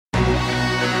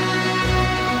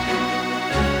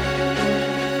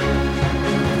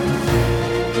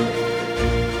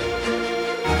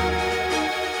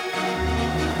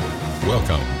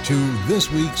to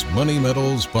this week's Money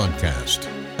Metals podcast,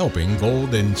 helping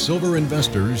gold and silver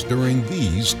investors during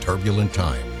these turbulent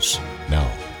times.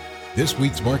 Now, this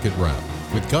week's market wrap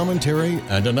with commentary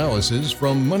and analysis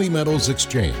from Money Metals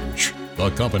Exchange, the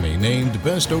company named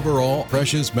Best Overall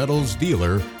Precious Metals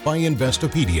Dealer by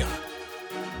Investopedia.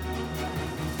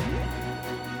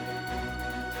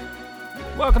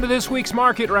 Welcome to this week's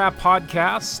Market Wrap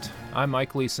podcast. I'm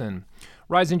Mike Leeson.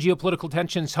 Rising geopolitical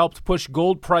tensions helped push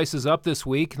gold prices up this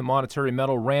week. The monetary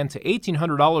metal ran to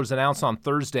 $1,800 an ounce on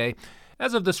Thursday.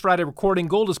 As of this Friday recording,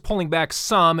 gold is pulling back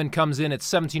some and comes in at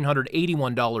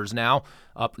 $1,781 now,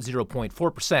 up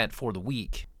 0.4% for the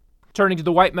week. Turning to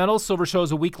the white metals, silver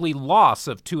shows a weekly loss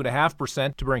of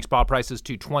 2.5% to bring spot prices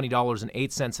to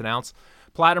 $20.08 an ounce.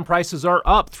 Platinum prices are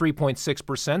up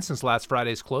 3.6% since last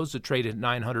Friday's close to trade at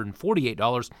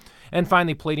 $948. And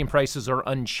finally, palladium prices are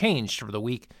unchanged for the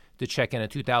week to check in at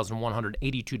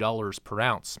 $2,182 per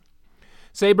ounce.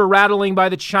 Saber rattling by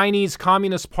the Chinese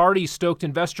Communist Party stoked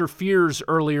investor fears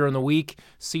earlier in the week.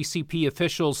 CCP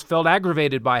officials felt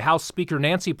aggravated by House Speaker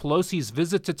Nancy Pelosi's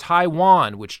visit to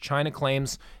Taiwan, which China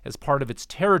claims as part of its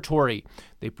territory.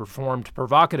 They performed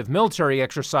provocative military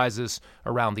exercises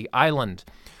around the island.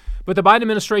 But the Biden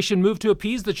administration moved to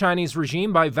appease the Chinese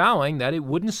regime by vowing that it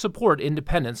wouldn't support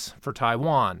independence for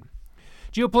Taiwan.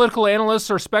 Geopolitical analysts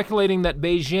are speculating that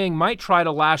Beijing might try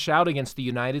to lash out against the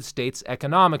United States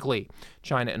economically.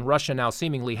 China and Russia now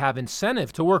seemingly have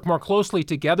incentive to work more closely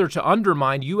together to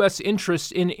undermine U.S.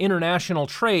 interests in international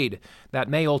trade. That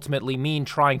may ultimately mean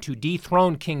trying to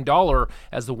dethrone King Dollar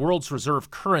as the world's reserve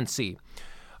currency.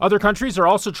 Other countries are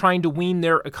also trying to wean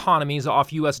their economies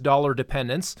off U.S. dollar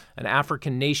dependence. An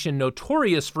African nation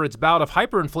notorious for its bout of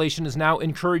hyperinflation is now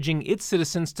encouraging its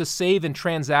citizens to save and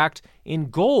transact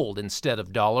in gold instead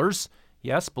of dollars.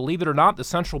 Yes, believe it or not, the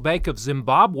Central Bank of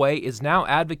Zimbabwe is now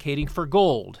advocating for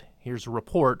gold. Here's a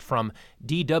report from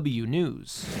DW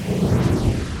News.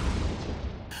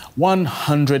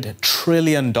 $100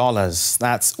 trillion.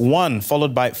 That's one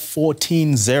followed by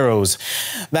 14 zeros.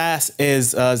 That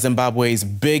is Zimbabwe's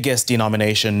biggest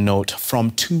denomination note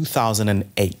from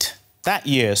 2008. That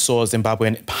year saw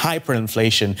Zimbabwean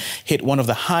hyperinflation hit one of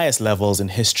the highest levels in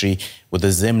history, with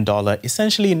the Zim dollar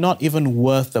essentially not even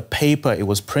worth the paper it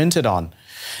was printed on.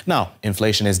 Now,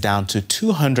 inflation is down to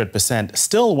 200%,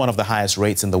 still one of the highest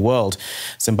rates in the world.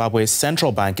 Zimbabwe's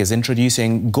central bank is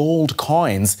introducing gold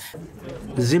coins.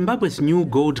 Zimbabwe's new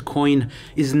gold coin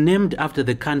is named after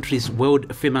the country's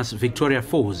world-famous Victoria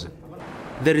Falls.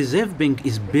 The Reserve Bank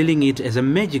is billing it as a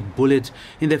magic bullet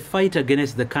in the fight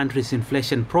against the country's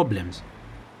inflation problems.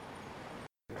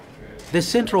 The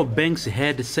central bank's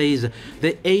head says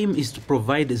the aim is to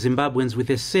provide Zimbabweans with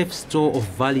a safe store of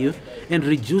value and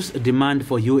reduce demand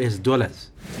for US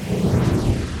dollars.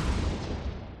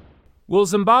 Will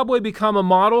Zimbabwe become a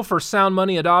model for sound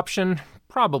money adoption?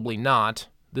 Probably not.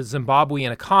 The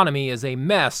Zimbabwean economy is a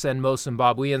mess, and most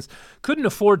Zimbabweans couldn't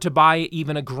afford to buy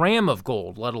even a gram of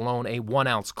gold, let alone a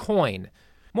 1-ounce coin.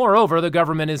 Moreover, the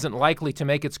government isn't likely to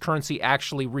make its currency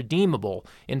actually redeemable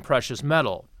in precious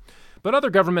metal. But other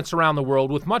governments around the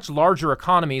world with much larger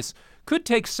economies could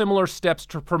take similar steps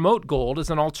to promote gold as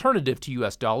an alternative to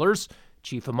U.S. dollars.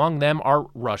 Chief among them are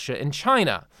Russia and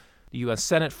China. The U.S.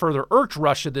 Senate further irked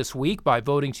Russia this week by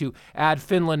voting to add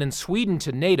Finland and Sweden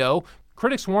to NATO.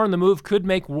 Critics warn the move could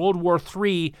make World War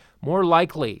III more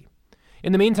likely.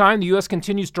 In the meantime, the U.S.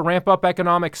 continues to ramp up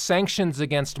economic sanctions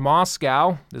against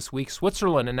Moscow. This week,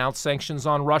 Switzerland announced sanctions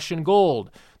on Russian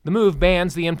gold. The move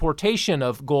bans the importation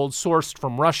of gold sourced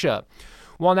from Russia.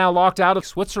 While now locked out of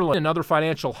Switzerland and other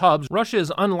financial hubs, Russia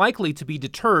is unlikely to be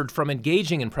deterred from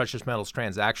engaging in precious metals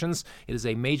transactions. It is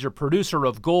a major producer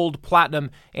of gold, platinum,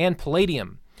 and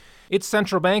palladium. Its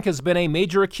central bank has been a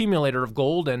major accumulator of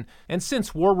gold, and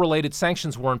since war-related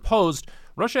sanctions were imposed,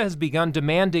 Russia has begun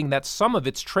demanding that some of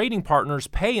its trading partners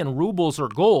pay in rubles or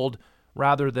gold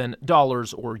rather than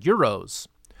dollars or euros.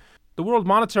 The World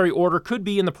Monetary Order could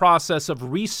be in the process of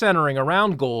recentering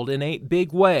around gold in a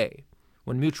big way.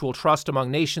 When mutual trust among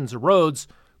nations erodes,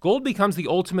 gold becomes the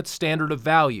ultimate standard of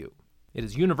value. It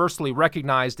is universally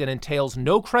recognized and entails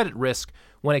no credit risk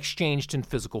when exchanged in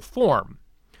physical form.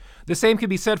 The same can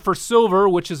be said for silver,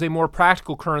 which is a more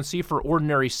practical currency for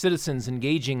ordinary citizens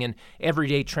engaging in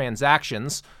everyday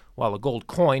transactions. While a gold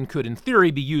coin could in theory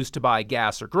be used to buy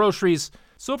gas or groceries,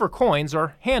 silver coins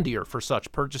are handier for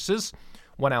such purchases.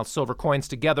 1-ounce silver coins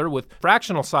together with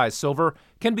fractional size silver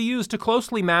can be used to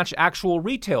closely match actual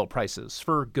retail prices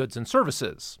for goods and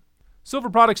services. Silver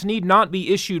products need not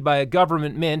be issued by a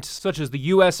government mint, such as the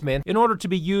U.S. Mint, in order to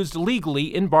be used legally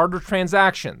in barter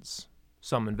transactions.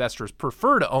 Some investors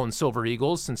prefer to own silver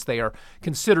eagles since they are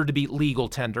considered to be legal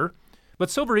tender. but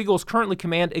Silver Eagles currently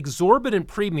command exorbitant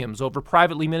premiums over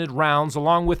privately minted rounds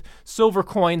along with silver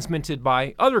coins minted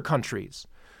by other countries.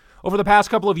 Over the past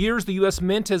couple of years, the U.S.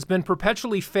 Mint has been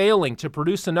perpetually failing to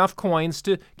produce enough coins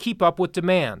to keep up with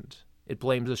demand. It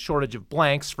blames a shortage of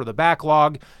blanks for the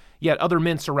backlog, yet other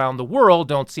mints around the world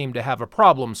don't seem to have a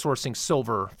problem sourcing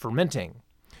silver for minting.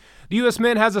 The U.S.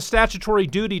 Mint has a statutory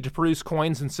duty to produce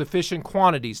coins in sufficient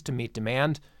quantities to meet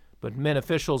demand, but Mint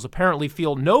officials apparently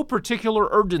feel no particular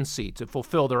urgency to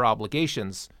fulfill their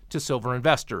obligations to silver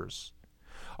investors.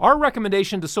 Our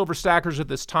recommendation to silver stackers at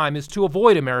this time is to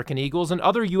avoid American Eagles and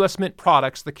other U.S. Mint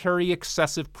products that carry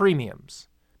excessive premiums.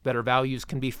 Better values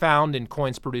can be found in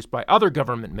coins produced by other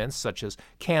government mints, such as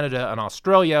Canada and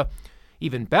Australia.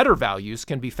 Even better values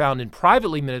can be found in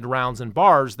privately minted rounds and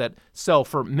bars that sell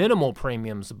for minimal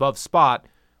premiums above spot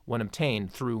when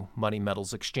obtained through Money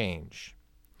Metals Exchange.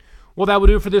 Well, that will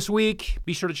do it for this week.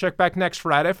 Be sure to check back next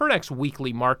Friday for our next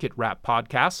weekly Market Wrap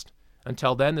podcast.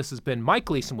 Until then, this has been Mike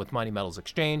Gleason with Money Metals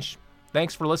Exchange.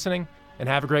 Thanks for listening, and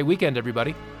have a great weekend,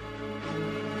 everybody.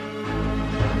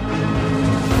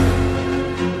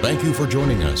 Thank you for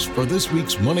joining us for this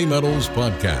week's Money Metals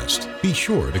podcast. Be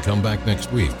sure to come back next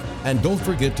week. And don't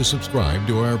forget to subscribe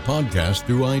to our podcast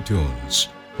through iTunes.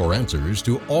 For answers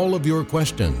to all of your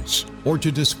questions, or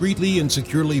to discreetly and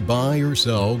securely buy or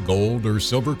sell gold or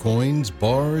silver coins,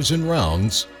 bars, and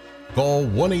rounds, call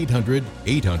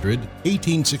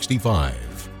 1-800-800-1865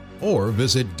 or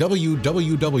visit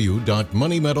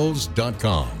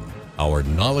www.moneymetals.com. Our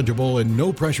knowledgeable and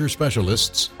no-pressure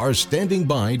specialists are standing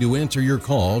by to answer your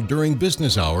call during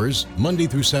business hours, Monday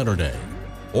through Saturday.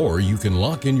 Or you can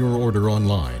lock in your order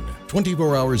online,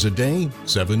 24 hours a day,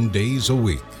 7 days a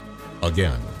week.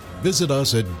 Again, visit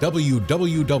us at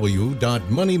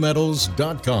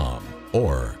www.moneymetals.com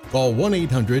or call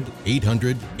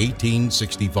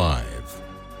 1-800-800-1865.